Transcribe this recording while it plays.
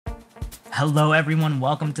Hello everyone,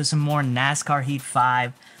 welcome to some more NASCAR Heat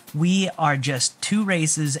 5. We are just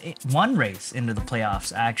one race into the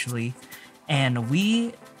playoffs actually, and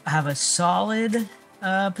we have a solid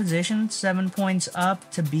position, 7 points up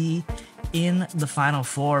to be in the Final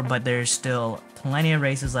Four, but there's still plenty of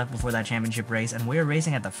races left before that championship race, and we're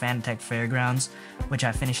racing at the Fanatec Fairgrounds, which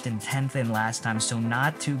I finished in 10th in last time, so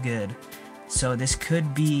not too good. So this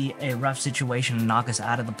could be a rough situation to knock us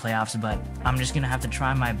out of the playoffs, but I'm just going to have to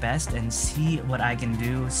try my best and see what I can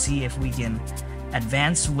do, see if we can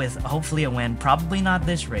advance with hopefully a win. Probably not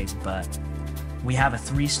this race, but we have a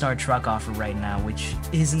 3-star truck offer right now, which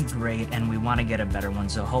isn't great, and we want to get a better one,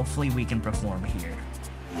 so hopefully we can perform here.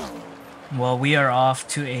 Well, we are off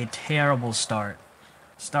to a terrible start,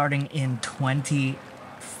 starting in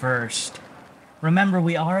 21st. Remember,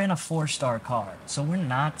 we are in a 4-star car, so we're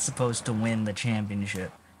not supposed to win the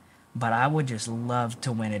championship. But I would just love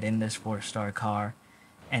to win it in this 4-star car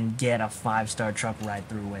and get a 5-star truck right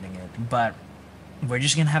through winning it. But we're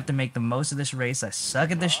just going to have to make the most of this race. I suck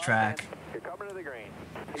at this track.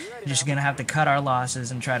 Just going to have to cut our losses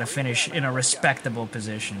and try to finish in a respectable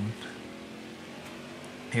position.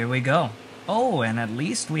 Here we go. Oh, and at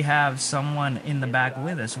least we have someone in the back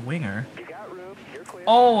with us, Winger.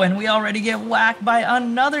 Oh, and we already get whacked by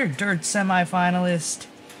another dirt semifinalist.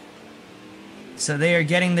 So they are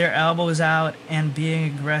getting their elbows out and being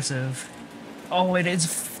aggressive. Oh, it is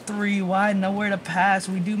 3 wide, nowhere to pass.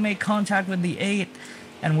 We do make contact with the 8,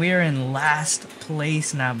 and we are in last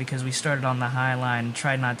place now because we started on the high line and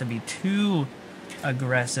tried not to be too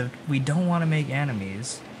aggressive. We don't want to make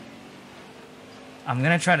enemies. I'm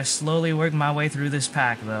going to try to slowly work my way through this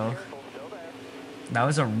pack, though. That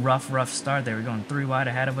was a rough start. They were going 3 wide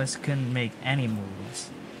ahead of us. Couldn't make any moves.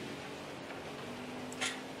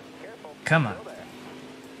 Come on.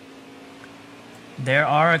 There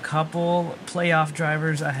are a couple playoff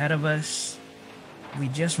drivers ahead of us. We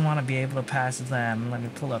just want to be able to pass them. Let me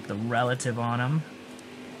pull up the relative on them.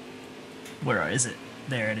 Where is it?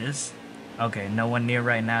 There it is. Okay, no one near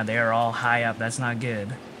right now. They are all high up. That's not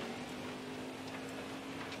good.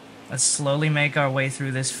 Let's slowly make our way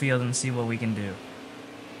through this field and see what we can do.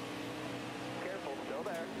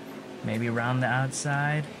 Maybe around the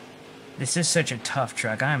outside. This is such a tough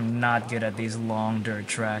track. I am not good at these long dirt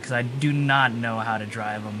tracks. I do not know how to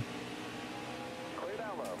drive them.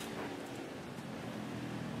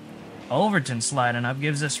 Overton sliding up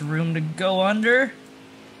gives us room to go under.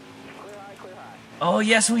 Oh,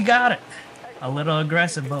 yes, we got it. A little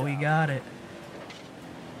aggressive, but we got it.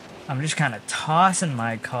 I'm just kind of tossing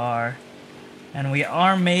my car, and we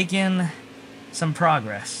are making some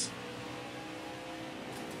progress.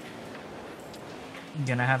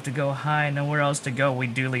 Gonna have to go high, nowhere else to go. We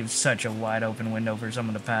do leave such a wide open window for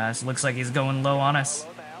someone to pass. Looks like he's going low on us,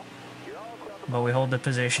 but we hold the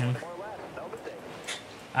position.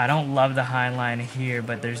 I don't love the high line here,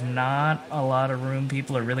 but there's not a lot of room.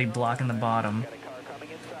 People are really blocking the bottom.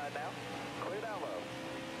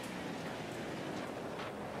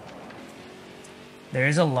 There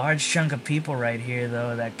is a large chunk of people right here,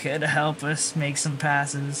 though, that could help us make some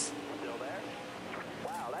passes.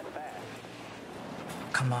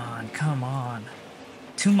 Come on, come on.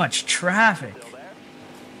 Too much traffic.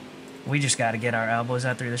 We just got to get our elbows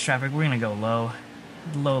out through this traffic. We're going to go low.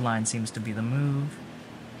 The low line seems to be the move.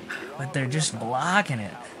 But they're just blocking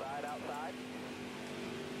it.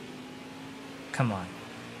 Come on.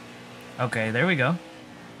 Okay, there we go.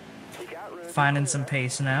 Finding some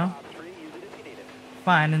pace now.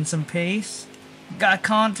 Finding some pace. Got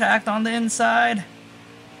contact on the inside.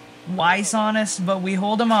 Weiss on us, but we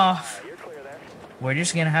hold him off. We're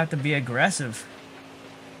just going to have to be aggressive.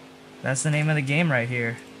 That's the name of the game right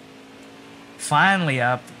here. Finally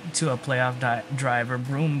up to a playoff driver.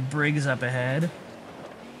 Broom Briggs up ahead.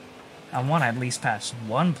 I want to at least pass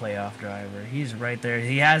one playoff driver. He's right there.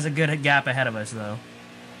 He has a good gap ahead of us, though.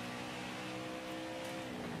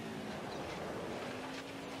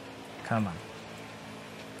 Come on.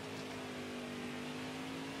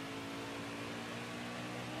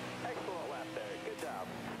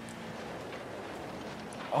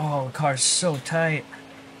 Oh, the car's so tight.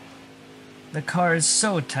 The car is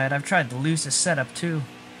so tight. I've tried to lose the setup too.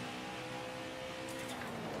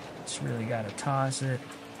 Just really gotta toss it.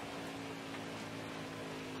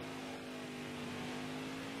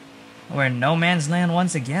 We're in no man's land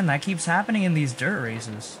once again. That keeps happening in these dirt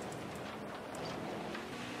races.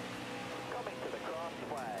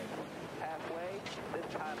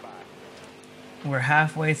 We're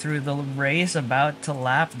halfway through the race, about to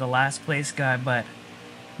lap the last place guy, but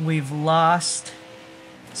we've lost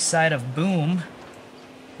sight of Boom,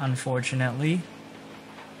 unfortunately.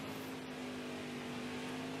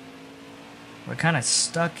 We're kind of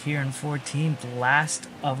stuck here in 14th, last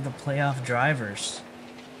of the playoff drivers.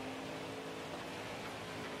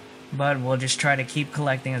 But we'll just try to keep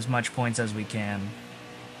collecting as much points as we can.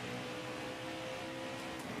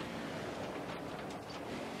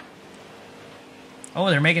 Oh,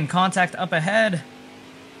 they're making contact up ahead.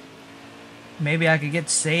 Maybe I could get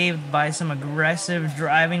saved by some aggressive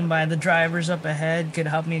driving by the drivers up ahead. Could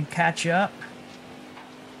help me catch up.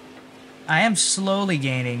 I am slowly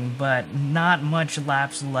gaining, but not much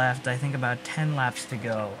laps left. I think about 10 laps to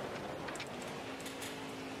go.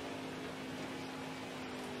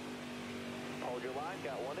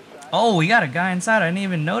 Oh, we got a guy inside. I didn't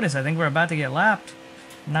even notice. I think we're about to get lapped.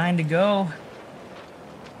 9 to go.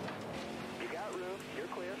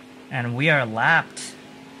 And we are lapped.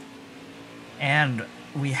 And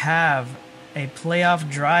we have a playoff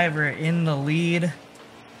driver in the lead,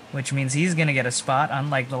 which means he's going to get a spot,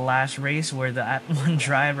 unlike the last race where that one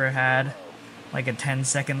driver had like a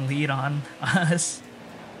 10-second lead on us.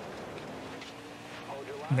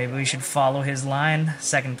 Maybe we should follow his line.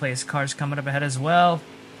 Second place car's coming up ahead as well.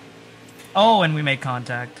 Oh, and we make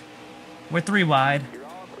contact. We're 3 wide.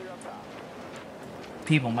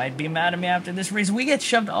 People might be mad at me after this race. We get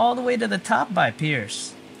shoved all the way to the top by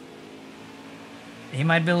Pierce. He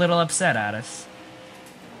might be a little upset at us.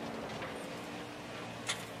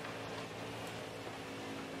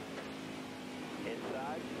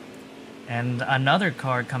 And another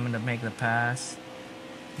car coming to make the pass.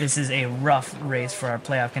 This is a rough race for our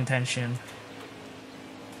playoff contention.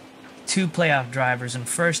 2 playoff drivers in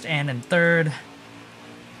first and in third.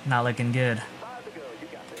 Not looking good.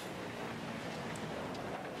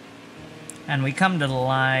 And we come to the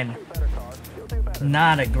line.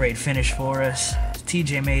 Not a great finish for us.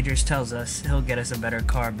 TJ Majors tells us he'll get us a better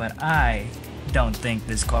car, but I don't think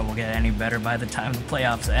this car will get any better by the time the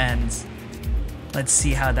playoffs ends. Let's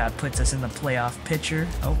see how that puts us in the playoff picture.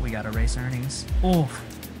 Oh, we got a race earnings. Ooh,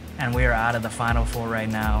 and we are out of the Final Four right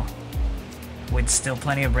now. With still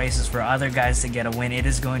plenty of races for other guys to get a win, it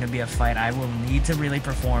is going to be a fight. I will need to really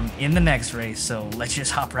perform in the next race, so let's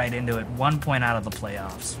just hop right into it. 1 point out of the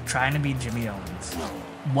playoffs, trying to beat Jimmy Owens.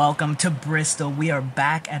 Welcome to Bristol. We are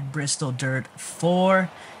back at Bristol Dirt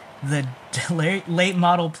for the late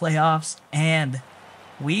model playoffs, and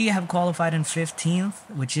we have qualified in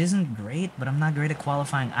 15th, which isn't great, but I'm not great at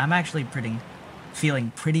qualifying. I'm actually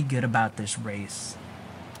feeling pretty good about this race.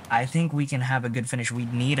 I think we can have a good finish. We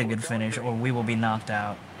need a good finish or we will be knocked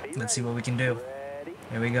out. Let's see what we can do.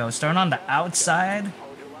 Here we go. Starting on the outside.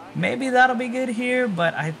 Maybe that'll be good here,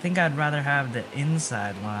 but I think I'd rather have the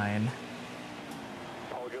inside line.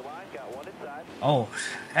 Oh,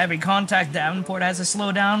 heavy contact. Davenport has to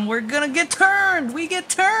slow down. We're gonna get turned. We get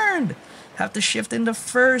turned. Have to shift into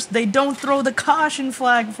first. They don't throw the caution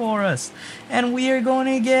flag for us. And we are going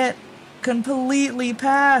to get completely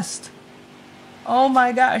passed. Oh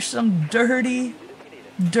my gosh, some dirty,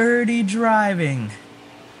 dirty driving.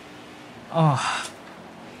 Oh,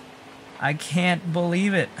 I can't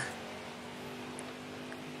believe it.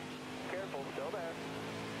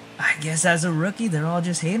 I guess as a rookie, they're all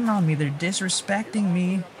just hating on me. They're disrespecting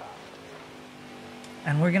me.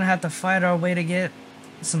 And we're going to have to fight our way to get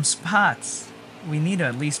some spots. We need to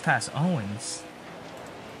at least pass Owens.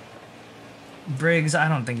 Briggs, I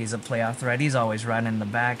don't think he's a playoff threat. He's always right in the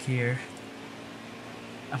back here.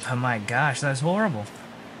 Oh my gosh, that's horrible.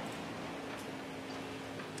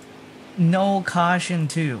 No caution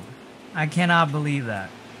too. I cannot believe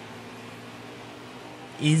that.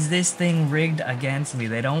 Is this thing rigged against me?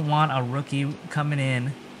 They don't want a rookie coming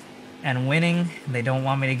in and winning. They don't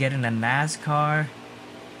want me to get into NASCAR.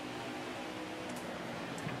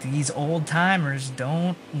 These old timers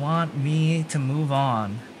don't want me to move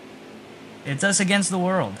on. It's us against the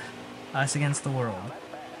world. Us against the world.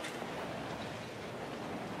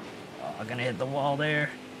 I'm gonna hit the wall there.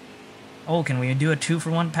 Oh, can we do a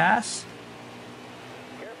 2-for-1 pass?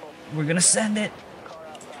 We're gonna send it.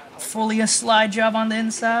 Fully a slide job on the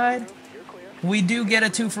inside. We do get a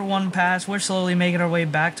 2-for-1 pass. We're slowly making our way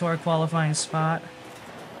back to our qualifying spot.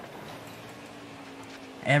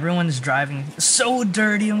 Everyone's driving so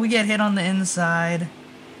dirty and we get hit on the inside.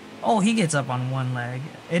 Oh, he gets up on one leg.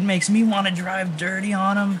 It makes me want to drive dirty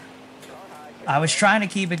on him. I was trying to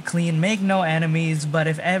keep it clean, make no enemies, but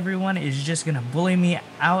if everyone is just going to bully me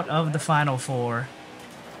out of the Final Four,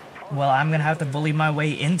 well, I'm going to have to bully my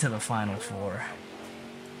way into the Final Four.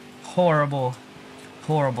 Horrible,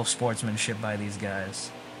 horrible sportsmanship by these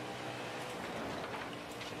guys.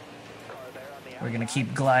 We're going to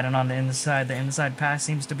keep gliding on the inside. The inside pass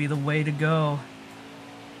seems to be the way to go.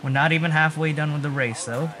 We're not even halfway done with the race,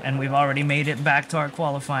 though, and we've already made it back to our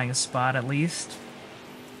qualifying spot, at least.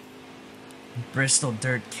 Bristol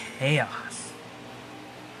Dirt Chaos.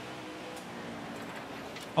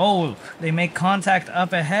 Oh, they make contact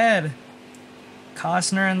up ahead.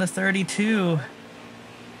 Costner in the 32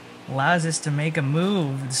 allows us to make a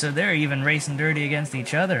move, so they're even racing dirty against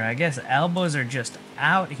each other. I guess elbows are just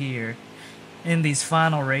out here in these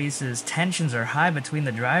final races. Tensions are high between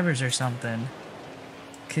the drivers or something,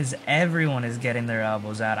 because everyone is getting their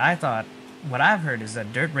elbows out. I thought, what I've heard is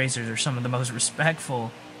that dirt racers are some of the most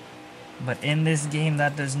respectful, but in this game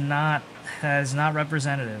that is not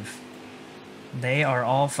representative. They are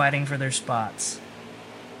all fighting for their spots.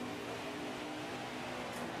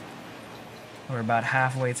 We're about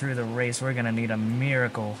halfway through the race. We're gonna need a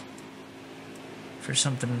miracle for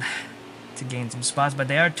something to gain some spots, but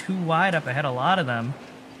they are too wide up ahead, a lot of them,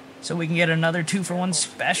 so we can get another 2-for-1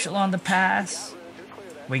 special on the pass.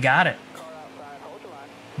 We got it.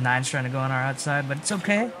 9's trying to go on our outside, but it's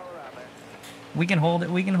okay. We can hold it.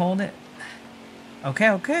 We can hold it. Okay,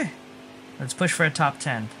 okay. Let's push for a top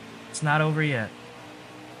 10. It's not over yet.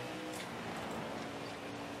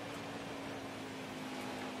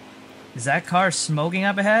 Is that car smoking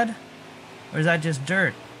up ahead? Or is that just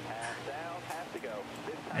dirt?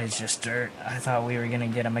 It's just dirt. I thought we were going to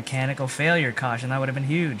get a mechanical failure caution. That would have been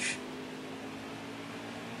huge.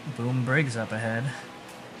 Boom, Briggs up ahead.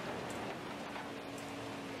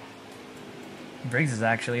 Briggs is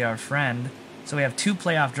actually our friend. So we have 2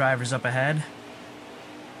 playoff drivers up ahead.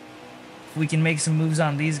 If we can make some moves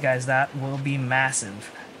on these guys, that will be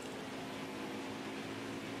massive.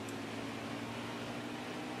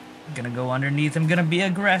 Gonna go underneath him, gonna be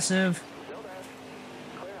aggressive.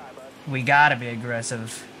 We gotta be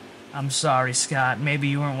aggressive. I'm sorry, Scott. Maybe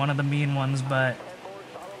you weren't one of the mean ones, but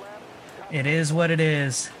it is what it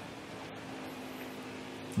is.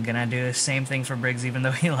 I'm gonna do the same thing for Briggs, even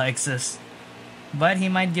though he likes us. But he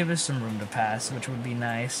might give us some room to pass, which would be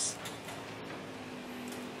nice.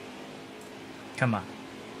 Come on.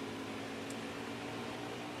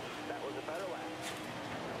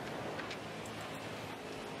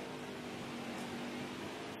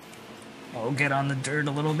 Oh, get on the dirt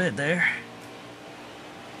a little bit there.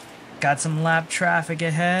 Got some lap traffic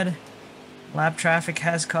ahead. Lap traffic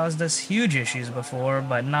has caused us huge issues before,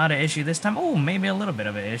 but not an issue this time. Oh, maybe a little bit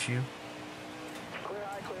of an issue.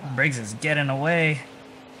 Briggs is getting away.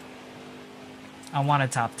 I want a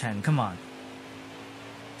top 10. Come on.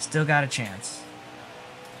 Still got a chance.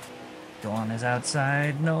 Go on his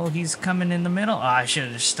outside. No, he's coming in the middle. Oh, I should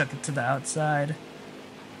have just stuck it to the outside.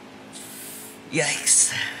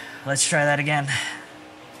 Yikes. Let's try that again.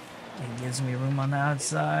 He gives me room on the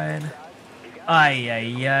outside. Ay,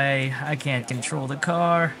 ay, ay. I can't control the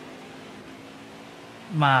car.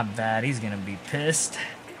 My bad. He's gonna be pissed.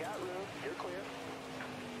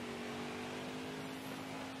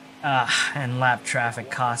 And lap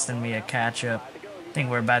traffic costing me a catch-up.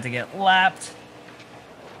 Think we're about to get lapped.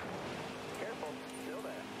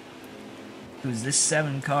 Who's this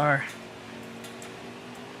 7 car?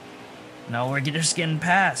 No, we're just getting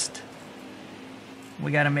past.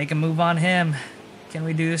 We gotta make a move on him. Can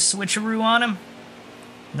we do a switcheroo on him?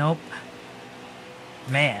 Nope.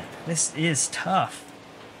 Man, this is tough.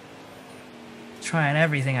 Trying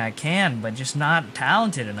everything I can, but just not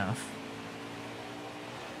talented enough.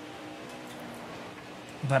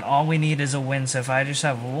 But all we need is a win, so if I just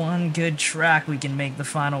have one good track, we can make the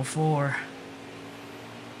Final Four.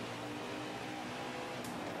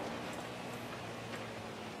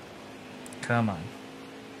 Come on.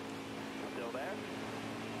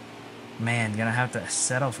 Man, gonna have to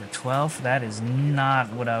settle for 12th? That is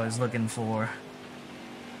not what I was looking for.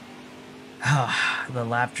 The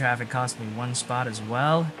lap traffic cost me 1 spot as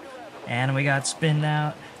well. And we got spinned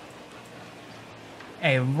out.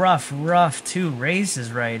 A rough 2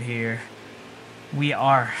 races right here.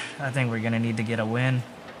 I think we're gonna need to get a win.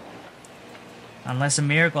 Unless a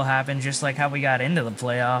miracle happened, just like how we got into the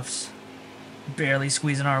playoffs. Barely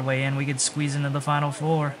squeezing our way in, we could squeeze into the Final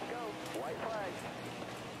Four.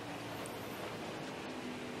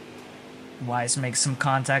 Weiss makes some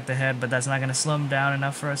contact ahead, but that's not going to slow him down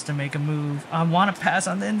enough for us to make a move. I want to pass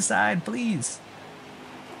on the inside, please.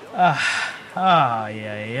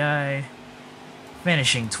 Yeah.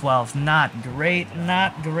 Finishing 12th, not great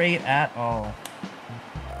at all.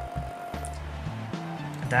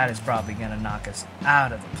 That is probably going to knock us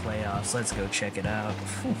out of the playoffs. Let's go check it out.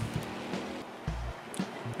 Whew.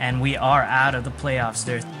 And we are out of the playoffs.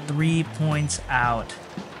 They're 3 points out.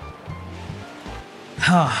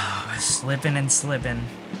 Slipping and slipping.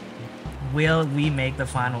 Will we make the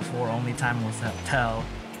Final Four? Only time will tell.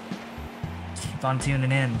 Keep on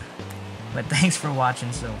tuning in. But thanks for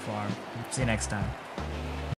watching so far. See you next time.